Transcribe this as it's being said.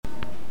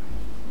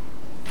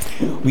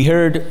We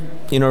heard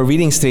in our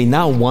readings today,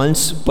 not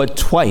once, but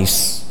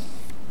twice,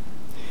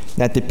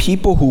 that the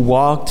people who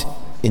walked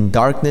in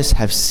darkness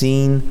have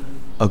seen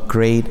a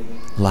great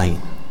light.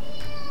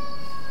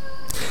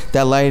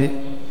 That light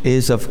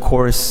is, of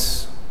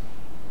course,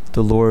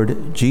 the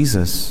Lord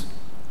Jesus.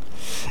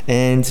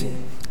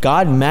 And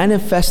God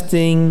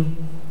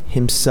manifesting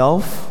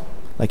himself,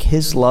 like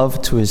his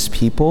love to his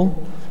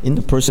people in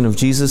the person of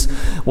Jesus.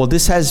 Well,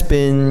 this has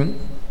been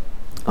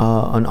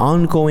an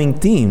ongoing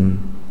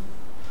theme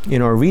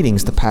in our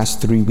readings the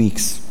past 3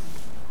 weeks,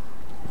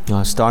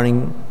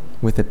 starting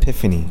with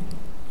Epiphany.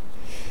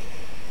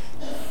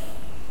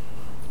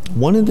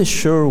 One of the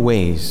sure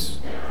ways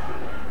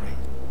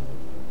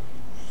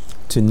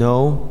to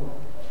know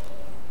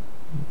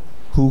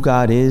who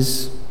God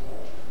is,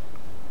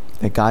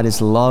 that God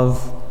is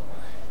love,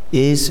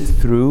 is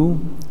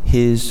through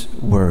his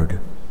word,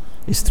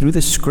 is through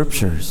the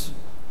scriptures.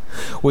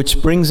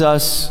 Which brings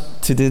us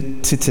to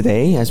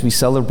today as we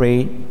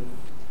celebrate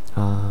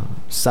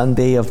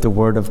Sunday of the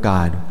Word of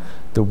God,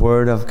 the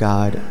Word of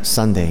God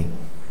Sunday.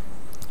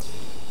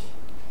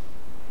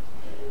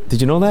 Did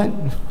you know that?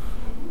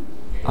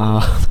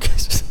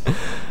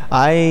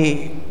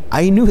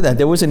 I knew that.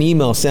 There was an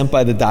email sent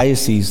by the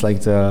diocese,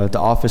 like the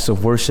Office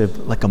of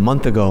Worship, like a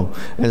month ago.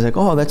 And it's like,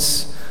 oh,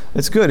 that's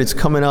good. It's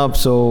coming up.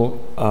 So,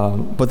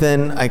 but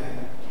then I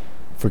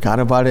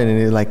forgot about it,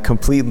 and it like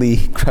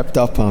completely crept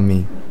up on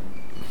me.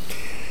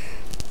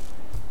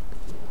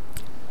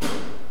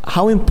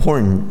 How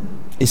important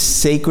is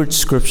sacred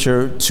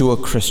scripture to a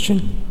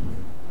Christian?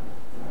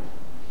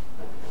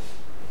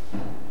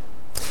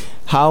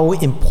 How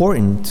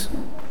important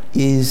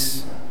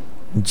is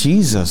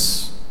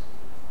Jesus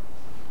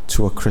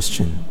to a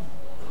Christian?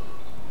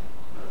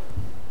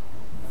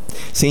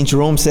 St.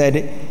 Jerome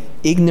said,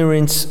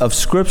 ignorance of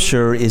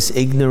Scripture is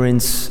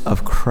ignorance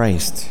of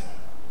Christ.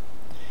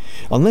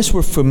 Unless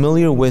we're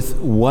familiar with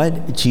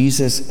what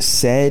Jesus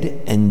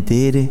said and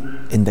did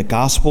in the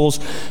Gospels,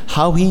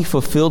 how he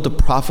fulfilled the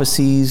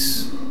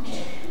prophecies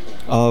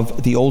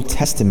of the Old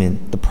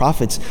Testament, the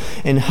prophets,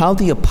 and how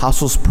the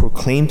apostles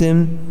proclaimed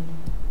him,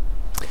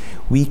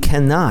 we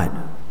cannot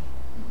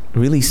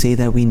really say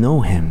that we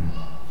know him.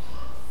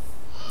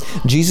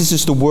 Jesus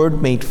is the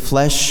Word made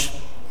flesh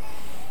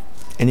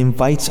and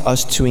invites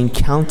us to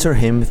encounter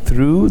him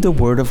through the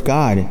Word of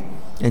God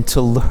and to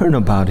learn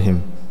about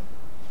him.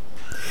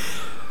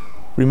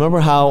 Remember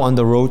how on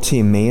the road to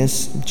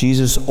Emmaus,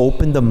 Jesus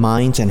opened the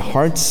minds and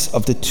hearts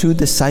of the 2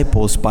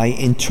 disciples by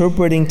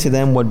interpreting to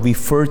them what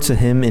referred to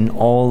him in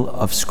all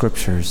of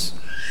Scriptures.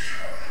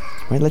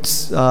 Right?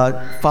 Let's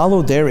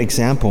follow their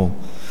example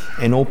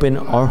and open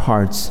our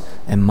hearts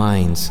and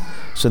minds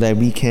so that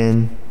we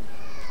can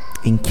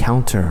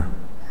encounter,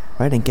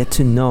 right, and get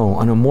to know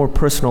on a more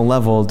personal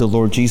level the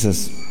Lord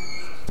Jesus.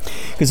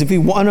 Because if we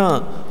want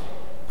to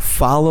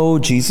follow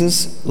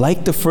Jesus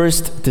like the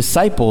first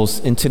disciples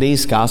in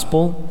today's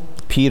gospel,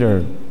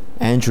 Peter,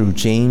 Andrew,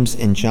 James,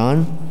 and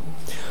John,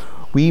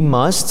 we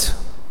must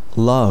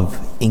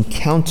love,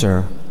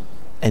 encounter,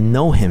 and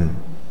know him.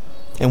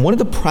 And one of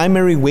the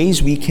primary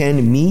ways we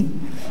can meet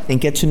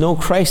and get to know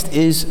Christ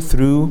is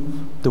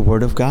through the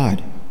Word of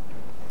God.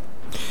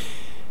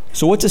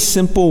 So what's a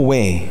simple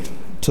way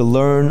to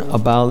learn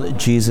about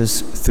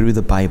Jesus through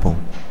the Bible?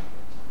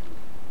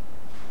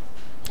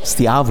 It's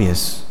the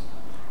obvious,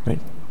 right?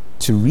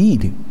 To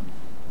read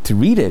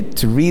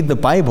the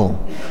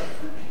Bible.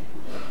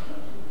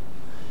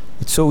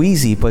 It's so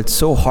easy, but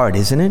so hard,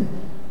 isn't it?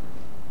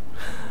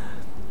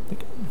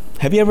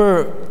 Have you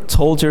ever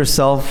told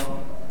yourself,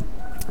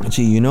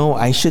 gee,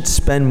 I should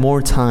spend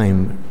more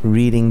time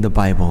reading the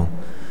Bible?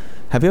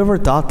 Have you ever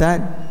thought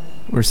that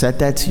or said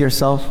that to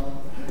yourself?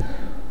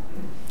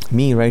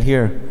 Me, right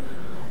here,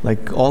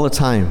 like all the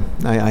time,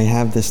 I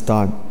have this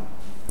thought.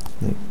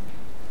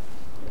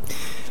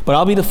 But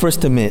I'll be the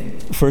first to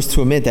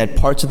admit that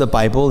parts of the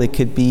Bible, it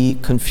could be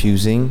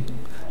confusing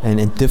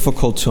and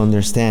difficult to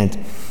understand.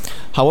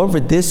 However,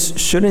 this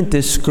shouldn't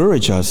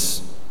discourage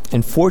us.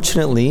 And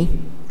fortunately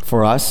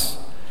for us,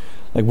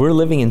 like we're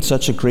living in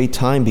such a great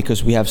time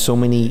because we have so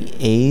many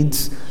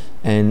aids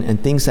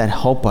and things that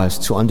help us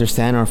to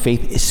understand our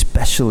faith,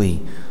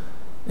 especially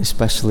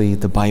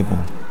the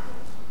Bible.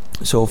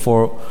 So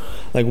for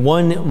like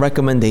one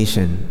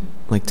recommendation,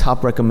 like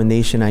top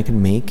recommendation I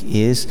can make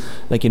is,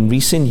 like in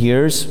recent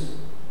years,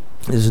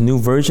 there's a new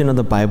version of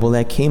the Bible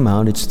that came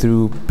out. It's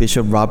through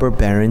Bishop Robert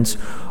Barron's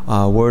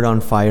Word on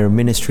Fire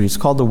ministry. It's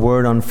called the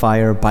Word on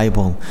Fire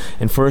Bible.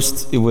 And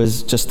first it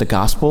was just the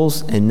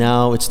Gospels, and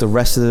now it's the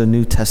rest of the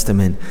New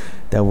Testament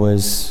that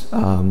was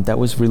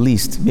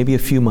released maybe a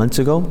few months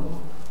ago.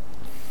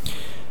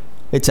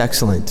 It's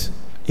excellent.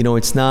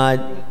 It's not,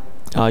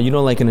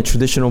 like in a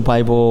traditional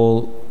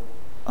Bible,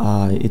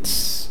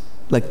 it's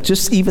like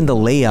just even the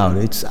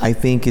layout. I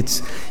think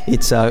it's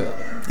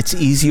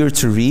easier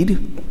to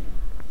read.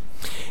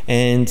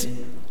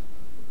 And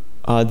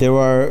there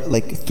are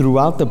like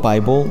throughout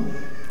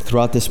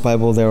this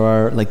Bible, there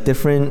are like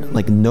different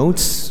like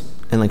notes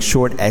and like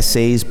short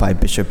essays by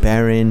Bishop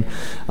Barron,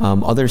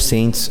 other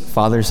saints,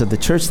 fathers of the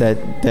church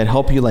that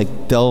help you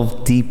like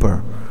delve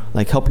deeper,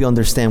 like help you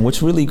understand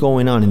what's really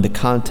going on in the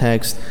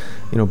context,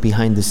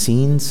 behind the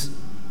scenes,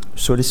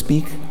 so to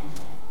speak.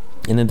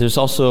 And then there's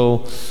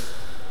also,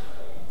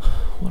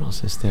 what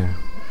else is there?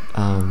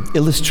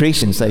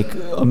 Illustrations, like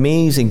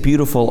amazing,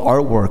 beautiful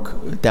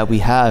artwork that we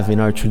have in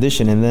our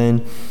tradition. And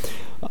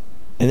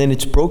then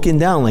it's broken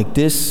down like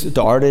this.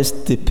 The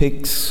artist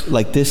depicts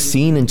like this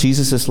scene in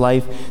Jesus'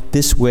 life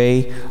this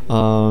way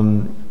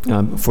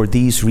for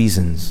these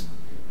reasons,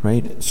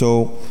 right?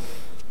 So,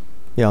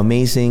 yeah,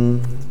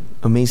 amazing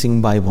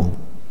Bible.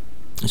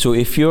 So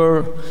if you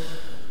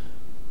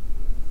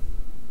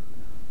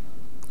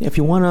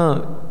want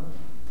to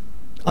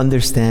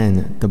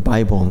understand the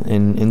Bible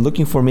and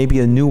looking for maybe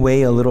a new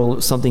way, a little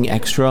something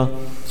extra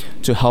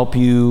to help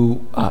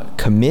you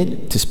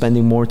commit to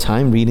spending more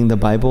time reading the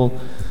Bible,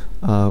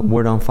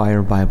 Word on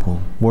Fire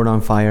Bible,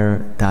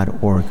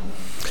 wordonfire.org.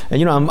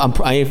 And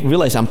I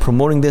realize I'm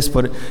promoting this,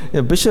 but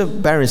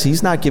Bishop Barron,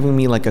 he's not giving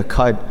me like a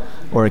cut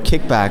or a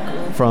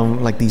kickback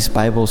from like these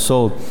Bibles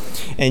sold.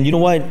 And you know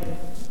what?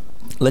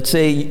 Let's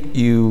say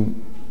you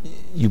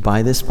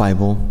buy this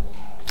Bible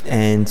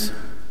and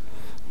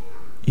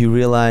you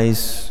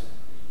realize,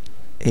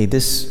 hey,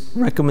 this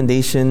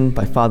recommendation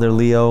by Father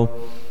Leo,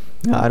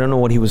 I don't know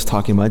what he was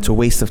talking about. It's a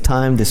waste of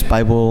time. This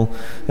Bible,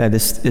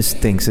 this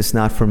stinks. It's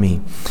not for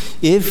me.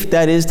 If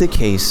that is the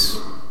case,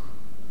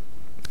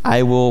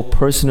 I will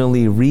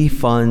personally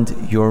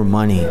refund your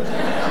money.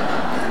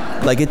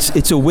 Like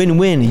it's a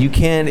win-win. You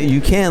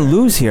can't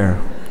lose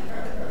here.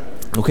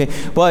 Okay,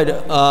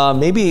 but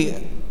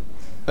maybe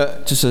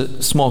just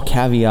a small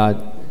caveat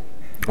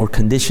or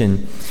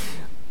condition.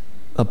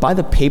 Buy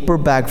the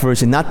paperback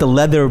version, not the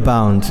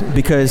leather-bound,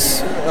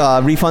 because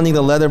refunding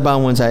the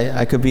leather-bound ones,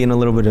 I could be in a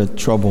little bit of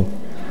trouble.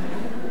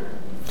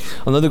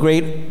 Another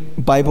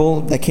great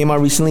Bible that came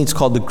out recently, it's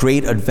called the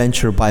Great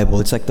Adventure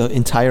Bible. It's like the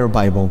entire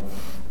Bible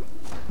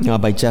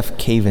by Jeff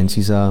Cavins.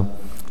 He's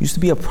used to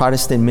be a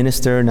Protestant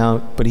minister now,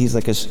 but he's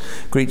like a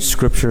great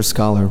scripture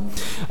scholar.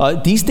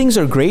 These things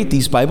are great,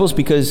 these Bibles,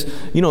 because,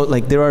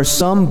 like there are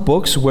some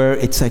books where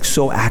it's like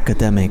so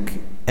academic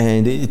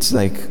and it's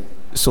like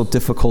so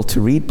difficult to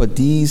read, but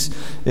these,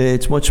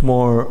 it's much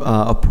more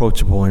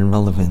approachable and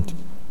relevant.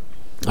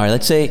 All right,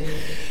 let's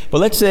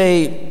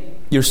say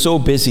you're so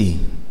busy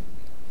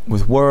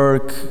with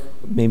work,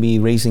 maybe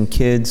raising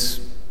kids,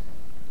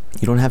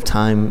 you don't have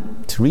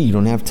time to read. You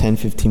don't have 10,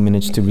 15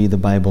 minutes to read the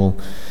Bible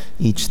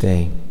each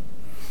day.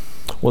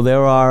 Well,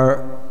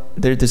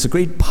 there's a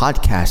great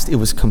podcast. It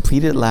was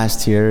completed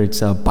last year.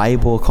 It's a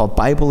Bible called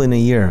Bible in a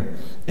Year,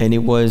 and it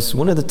was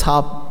one of the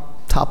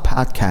top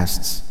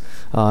podcasts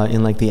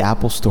in like the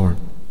Apple Store.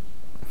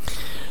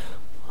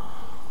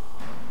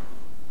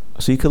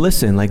 So you could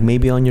listen, like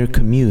maybe on your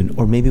commute,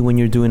 or maybe when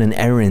you're doing an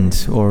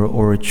errand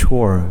or a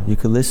chore, you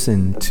could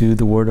listen to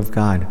the Word of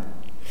God.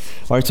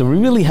 All right, so we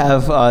really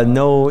have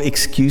no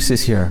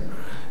excuses here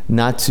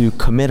not to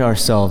commit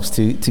ourselves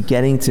to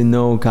getting to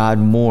know God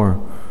more,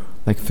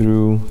 like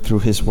through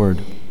His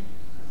Word.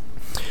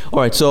 All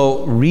right,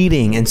 so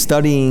reading and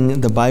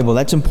studying the Bible,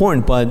 that's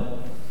important, but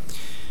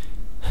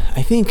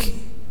I think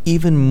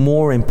even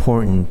more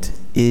important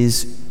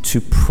is to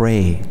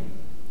pray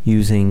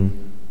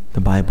using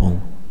the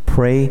Bible.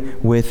 Pray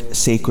with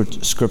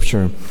sacred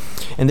scripture.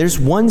 And there's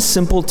one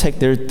simple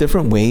there are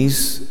different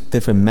ways,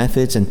 different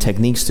methods and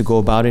techniques to go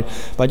about it,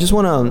 but I just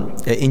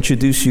want to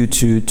introduce you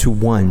to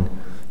one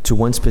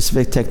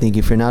specific technique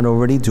if you're not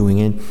already doing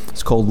it.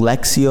 It's called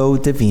Lectio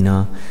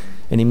Divina,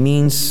 and it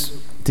means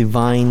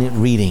divine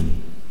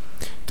reading.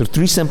 There are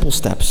 3 simple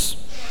steps,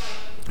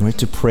 right,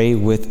 to pray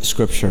with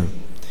scripture.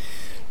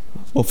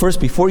 Well, first,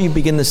 before you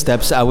begin the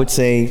steps, I would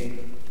say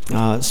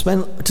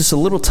spend just a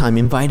little time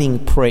in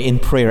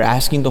prayer,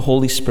 asking the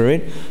Holy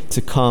Spirit to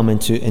come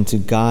and to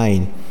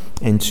guide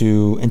and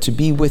to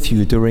be with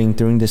you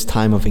during this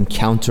time of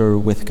encounter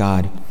with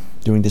God,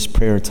 during this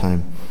prayer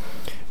time.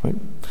 Right?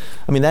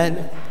 I mean,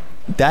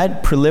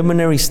 that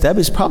preliminary step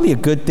is probably a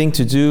good thing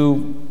to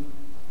do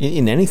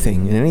in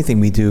anything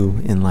we do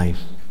in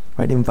life,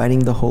 right?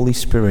 Inviting the Holy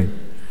Spirit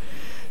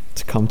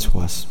to come to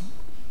us.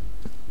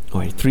 All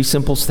right, 3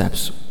 simple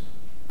steps.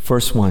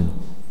 First one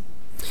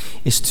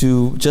is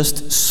to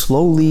just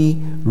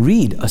slowly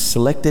read a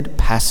selected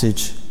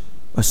passage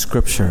of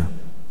scripture.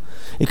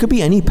 It could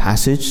be any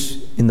passage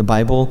in the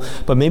Bible,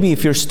 but maybe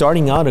if you're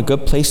starting out, a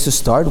good place to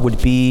start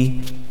would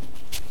be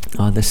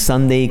the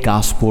Sunday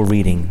Gospel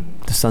reading,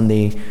 the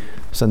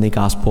Sunday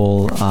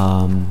Gospel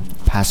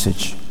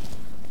passage.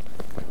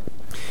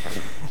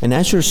 And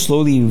as you're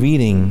slowly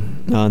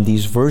reading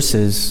these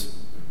verses,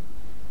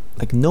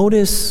 like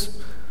notice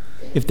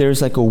if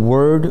there's like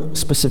a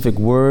specific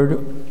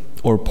word,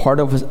 or part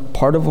of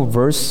a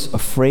verse, a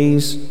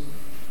phrase,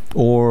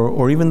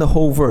 or even the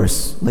whole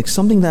verse, like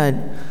something that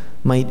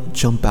might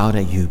jump out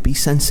at you. Be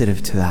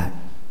sensitive to that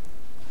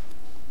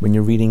when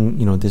you're reading,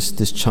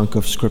 this chunk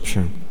of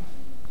scripture.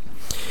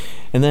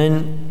 And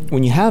then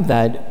when you have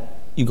that,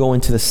 you go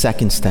into the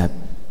second step,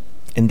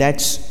 and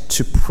that's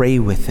to pray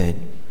with it.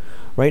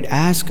 right?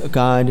 Ask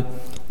God,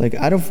 like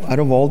out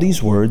of all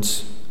these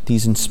words,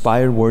 these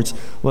inspired words,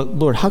 well,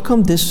 Lord, how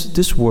come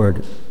this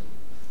word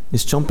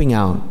is jumping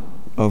out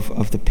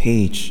of the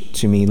page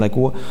to me? Like,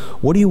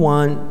 what do you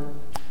want?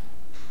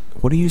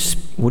 What are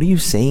you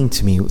saying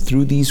to me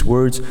through these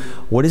words?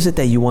 What is it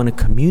that you want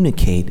to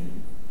communicate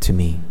to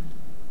me?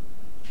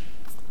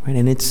 Right?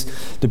 And it's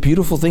the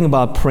beautiful thing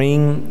about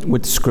praying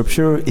with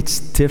Scripture, it's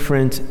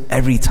different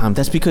every time.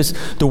 That's because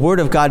the Word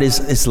of God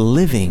is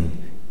living.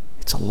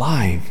 It's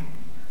alive.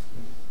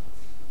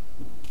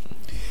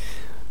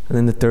 And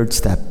then the third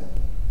step.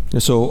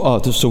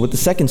 So with the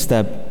second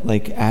step,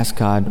 like ask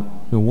God,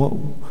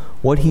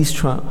 what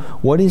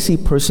is He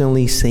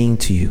personally saying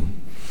to you?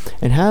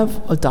 And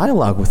have a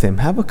dialogue with Him.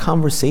 Have a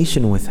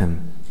conversation with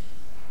Him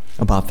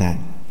about that.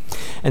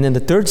 And then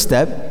the third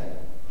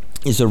step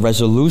is a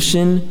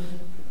resolution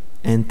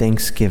and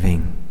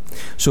thanksgiving.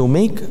 So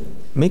make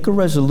a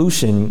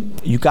resolution.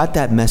 You got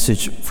that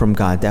message from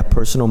God, that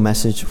personal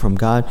message from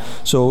God.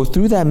 So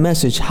through that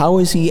message, how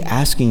is He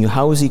asking you?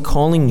 How is He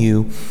calling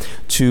you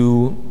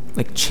to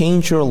like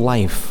change your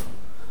life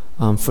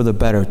for the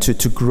better,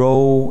 to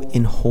grow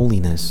in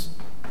holiness?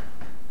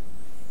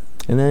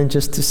 And then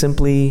just to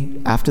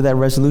simply, after that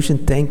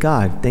resolution, thank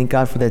God. Thank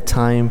God for that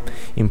time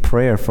in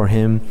prayer, for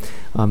Him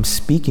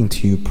speaking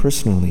to you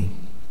personally.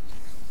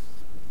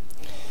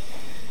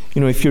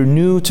 If you're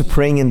new to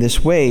praying in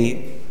this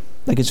way,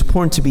 like it's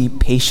important to be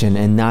patient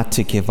and not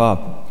to give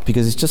up,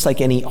 because it's just like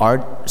any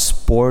art,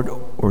 sport,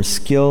 or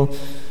skill.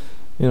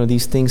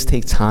 These things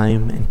take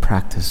time and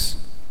practice.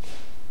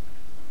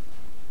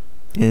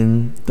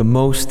 And the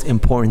most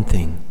important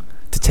thing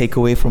to take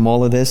away from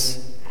all of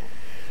this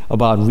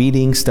about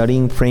reading,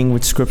 studying, praying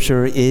with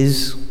Scripture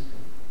is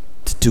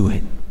to do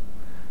it.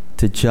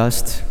 To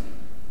just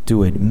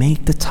do it.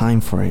 Make the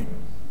time for it.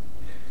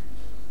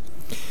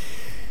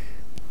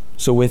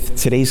 So with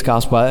today's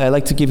gospel, I'd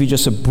like to give you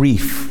just a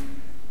brief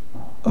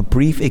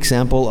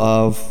example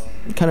of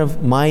kind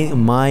of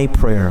my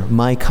prayer,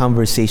 my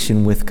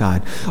conversation with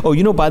God.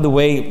 Oh, by the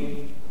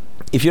way,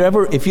 if you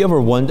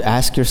ever want to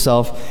ask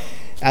yourself,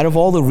 out of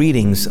all the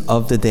readings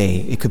of the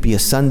day, it could be a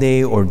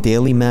Sunday or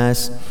daily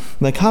mass,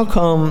 like how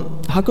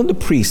come the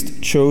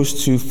priest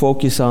chose to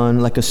focus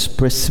on like a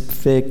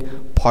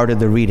specific part of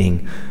the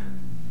reading?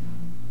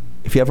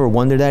 If you ever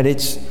wonder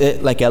that,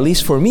 like at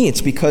least for me,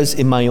 it's because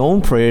in my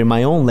own prayer, in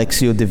my own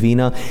Lectio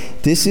Divina,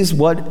 this is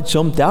what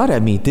jumped out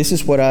at me. This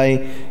is what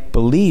I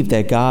believe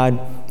that God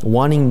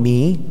wanting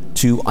me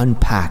to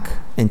unpack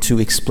and to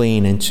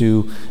explain and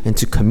to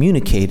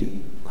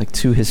communicate like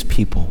to His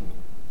people.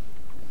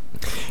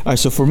 All right,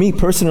 so for me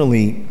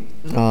personally,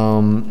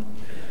 in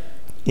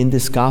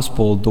this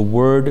gospel, the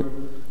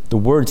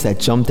words that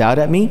jumped out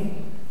at me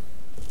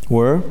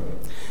were,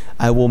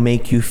 "I will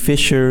make you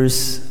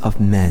fishers of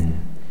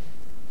men."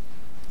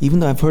 Even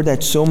though I've heard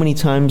that so many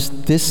times,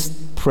 this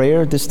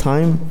prayer, this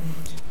time,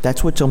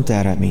 that's what jumped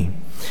out at me.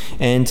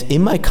 And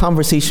in my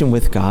conversation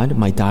with God,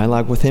 my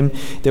dialogue with Him,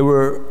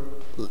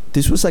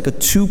 this was like a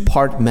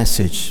 2-part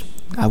message.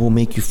 I will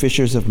make you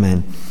fishers of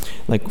men.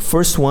 Like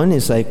first one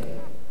is like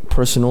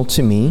personal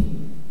to me,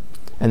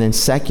 and then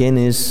second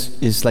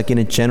is like in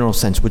a general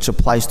sense, which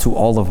applies to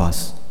all of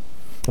us.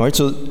 All right,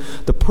 so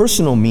the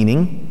personal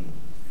meaning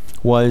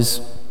was,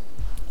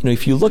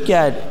 if you look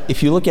at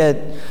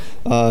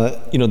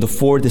the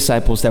 4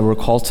 disciples that were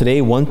called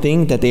today, one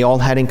thing that they all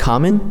had in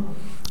common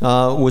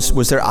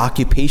was their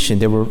occupation.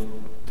 They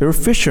were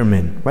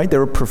fishermen, right? They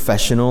were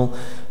professional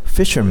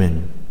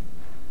fishermen.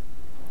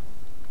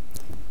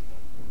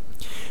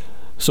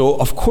 So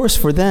of course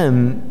for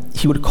them,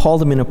 He would call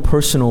them in a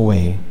personal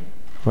way,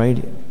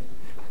 right?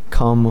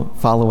 Come,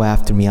 follow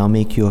after me. I'll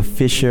make you a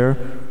fisher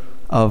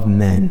of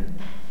men.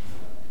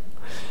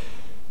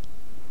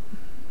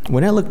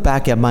 When I look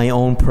back at my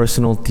own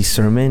personal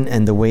discernment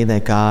and the way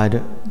that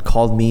God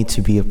called me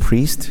to be a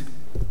priest,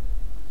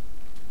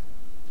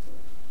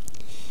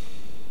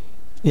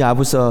 I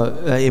was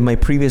in my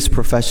previous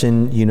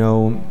profession,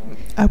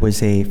 I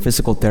was a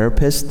physical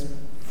therapist,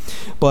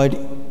 but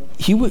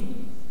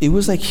it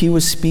was like He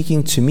was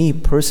speaking to me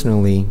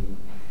personally,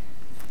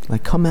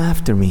 like, come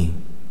after me,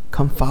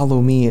 come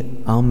follow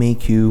me, I'll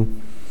make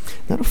you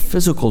not a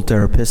physical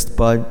therapist,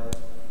 but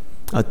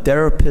a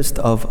therapist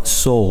of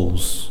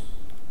souls.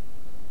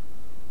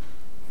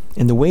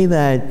 And the way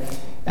that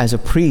as a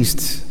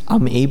priest,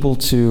 I'm able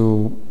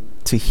to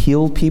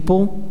heal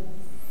people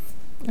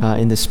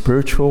in the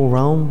spiritual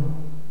realm,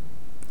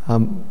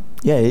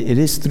 it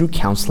is through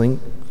counseling,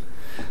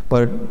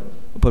 but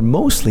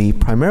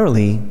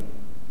primarily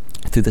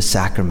through the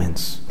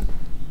sacraments,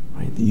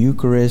 right? The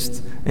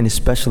Eucharist, and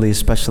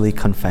especially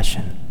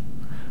confession.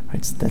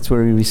 Right? So that's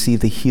where we receive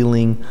the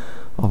healing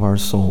of our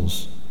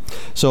souls.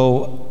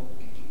 So,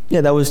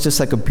 that was just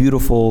like a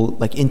beautiful,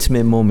 like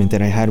intimate moment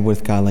that I had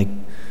with God. Like,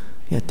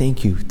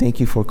 thank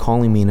you for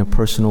calling me in a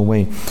personal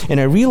way. And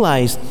I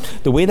realized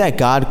the way that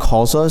God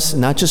calls us,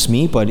 not just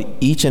me, but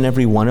each and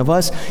every one of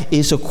us,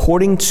 is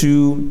according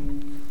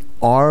to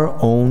our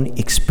own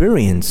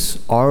experience,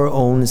 our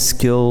own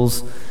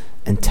skills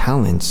and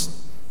talents.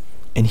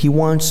 And he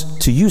wants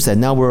to use that.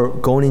 Now we're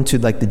going into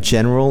like the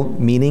general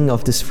meaning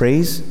of this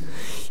phrase.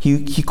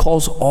 He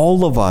calls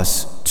all of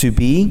us to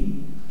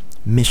be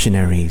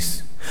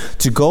missionaries,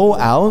 to go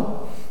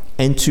out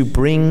and to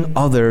bring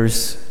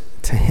others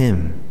to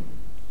him.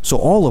 So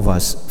all of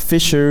us,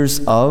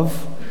 fishers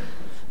of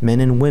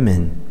men and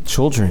women,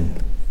 children,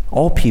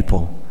 all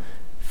people,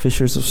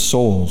 fishers of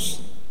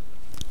souls.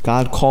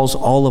 God calls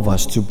all of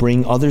us to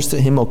bring others to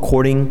him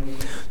according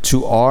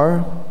to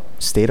our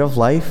state of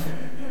life,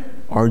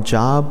 our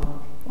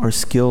job, our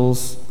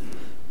skills,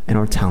 and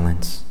our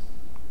talents.